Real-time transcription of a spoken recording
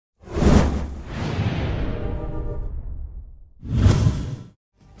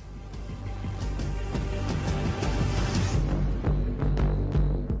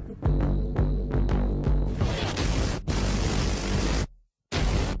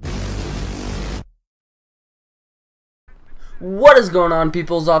What is going on,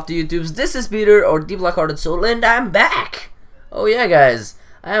 peoples off the YouTubes? This is Peter, or theblackheartedsoul, and I'm back! Oh yeah, guys,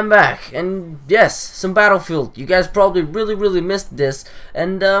 I am back, and yes, some Battlefield. You guys probably really missed this,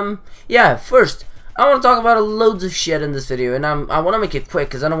 and yeah, first, I want to talk about loads of shit in this video, and I want to make it quick,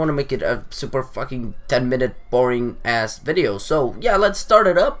 because I don't want to make it a super fucking 10-minute boring ass video. So yeah, let's start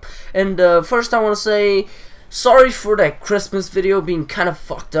it up, and first I want to say, sorry for that Christmas video being kind of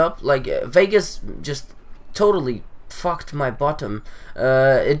fucked up. Like, Vegas just totally fucked my bottom.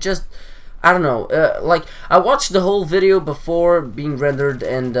 It just, I don't know, like, I watched the whole video before being rendered,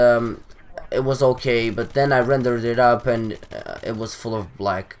 and it was okay, but then I rendered it up and it was full of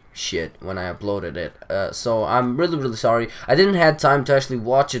black shit when I uploaded it. So I'm really sorry. I didn't have time to actually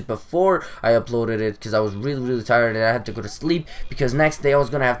watch it before I uploaded it because I was really tired and I had to go to sleep, because next day I was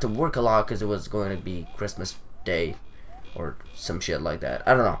gonna have to work a lot because it was going to be Christmas Day or some shit like that.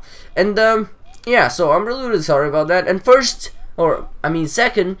 I don't know. And yeah, so I'm really sorry about that. And first, or I mean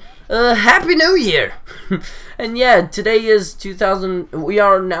second, Happy New Year! And yeah, today is 2000. We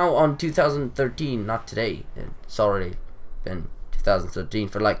are now on 2013. Not today. It's already been 2013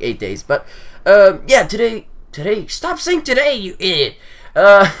 for like 8 days. But yeah, today. Stop saying today, you idiot.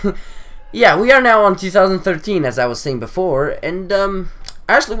 Yeah, we are now on 2013, as I was saying before, and I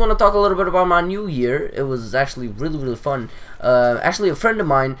actually want to talk a little bit about my new year. It was actually really fun. Actually, a friend of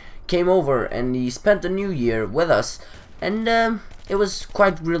mine came over and he spent the new year with us, and it was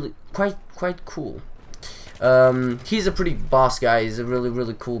quite cool. He's a pretty boss guy. He's a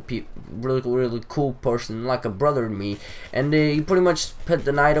really cool really cool person, like a brother to me, and he pretty much spent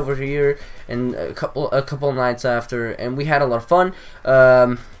the night over here and a couple nights after, and we had a lot of fun.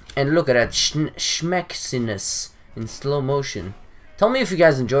 And look at that schmecksiness in slow motion. Tell me if you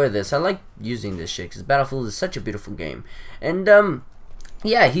guys enjoy this. I like using this shit because Battlefield is such a beautiful game. And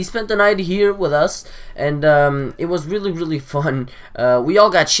yeah, he spent the night here with us, and it was really fun. We all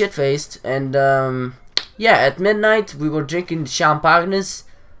got shit faced, and yeah, at midnight we were drinking champagnes.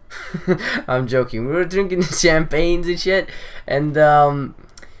 I'm joking. We were drinking champagnes and shit, and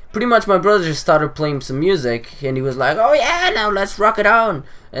pretty much my brother just started playing some music, and he was like, "Oh yeah, now let's rock it on."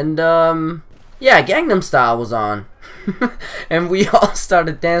 And yeah, Gangnam Style was on. And we all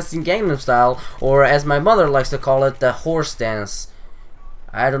started dancing Gangnam Style, or as my mother likes to call it, the horse dance.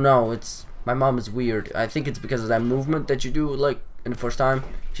 I don't know, my mom is weird. I think it's because of that movement that you do, like, in the first time.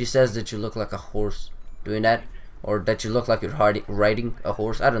 She says that you look like a horse doing that, or that you look like you're riding a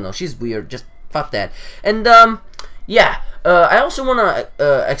horse. I don't know, she's weird, just fuck that. And yeah, I also want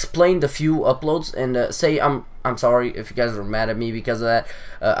to explain the few uploads and say I'm sorry if you guys were mad at me because of that.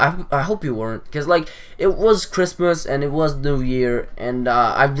 I hope you weren't, because like, it was Christmas and it was New Year, and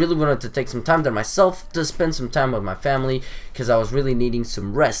I really wanted to take some time to myself to spend some time with my family, because I was really needing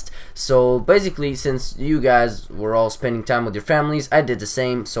some rest. So basically, since you guys were all spending time with your families, I did the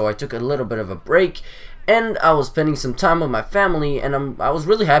same. So I took a little bit of a break, and I was spending some time with my family, and I was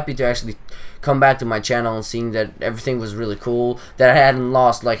really happy to actually come back to my channel and seeing that everything was really cool, that I hadn't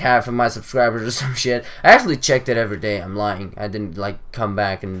lost like half of my subscribers or some shit. I actually checked it every day. I'm lying. I didn't like come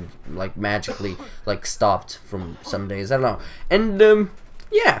back and like magically like stopped from some days. I don't know. And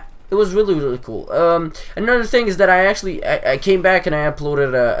yeah, it was really cool. Another thing is that I came back and I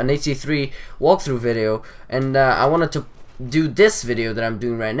uploaded an HC3 walkthrough video, and I wanted to do this video that I'm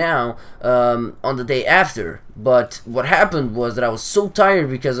doing right now on the day after, but what happened was that I was so tired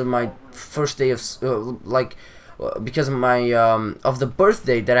because of my first day of because of my of the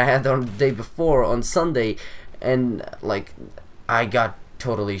birthday that I had on the day before on Sunday, and like I got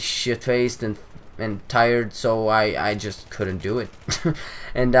totally shit-faced and tired, so I just couldn't do it.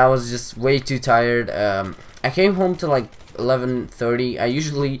 And I was just way too tired. I came home to like 11:30. I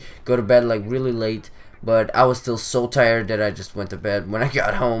usually go to bed like really late, but I was still so tired that I just went to bed when I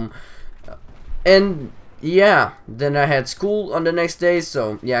got home. And yeah, then I had school on the next day,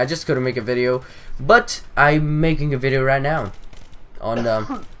 so yeah, I just couldn't make a video. But I'm making a video right now on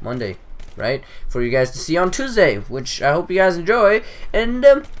Monday, right, for you guys to see on Tuesday, which I hope you guys enjoy. And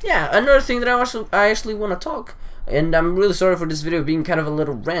yeah, another thing that I actually want to talk, and I'm really sorry for this video being kind of a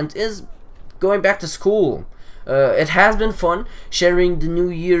little rant, is going back to school. It has been fun sharing the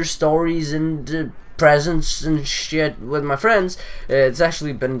New Year stories and presents and shit with my friends. It's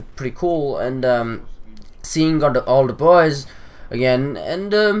actually been pretty cool, and seeing all the boys again,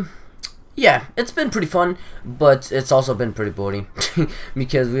 and yeah, it's been pretty fun, but it's also been pretty boring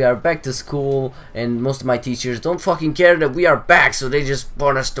because we are back to school, and most of my teachers don't fucking care that we are back, so they just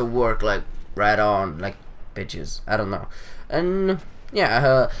want us to work like right on, like bitches. I don't know. And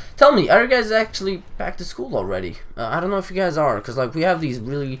yeah, tell me, are you guys actually back to school already? I don't know if you guys are, because like we have these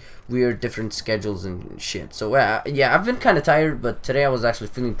really weird different schedules and shit. So yeah, I've been kind of tired, but today I was actually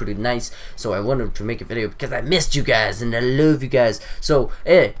feeling pretty nice, so I wanted to make a video because I missed you guys and I love you guys. So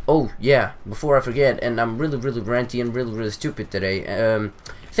oh yeah, before I forget, and I'm really ranty and really stupid today.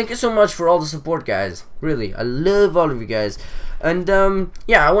 Thank you so much for all the support, guys. Really, I love all of you guys. And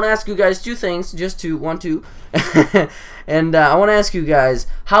yeah, I want to ask you guys two things, just to and I want to ask you guys,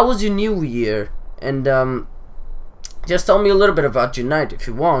 how was your new year? And just tell me a little bit about your night if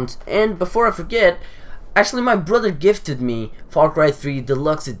you want. And before I forget, actually my brother gifted me Far Cry 3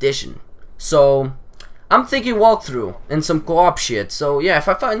 Deluxe Edition, so I'm thinking walkthrough and some co-op shit. So yeah, if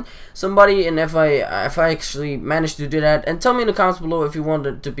I find somebody and if I actually manage to do that, and tell me in the comments below if you want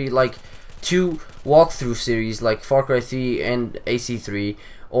it to be like 2 walkthrough series like Far Cry 3 and AC3,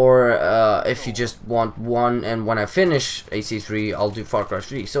 or if you just want one, and when I finish AC3 I'll do Far Cry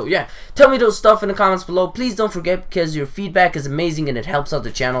 3. So yeah, tell me those stuff in the comments below. Please don't forget, because your feedback is amazing and it helps out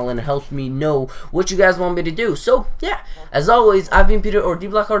the channel and it helps me know what you guys want me to do. So yeah, as always, I've been Peter, or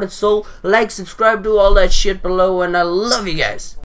theblackheartedsoul. Like, subscribe, do all that shit below, and I love you guys.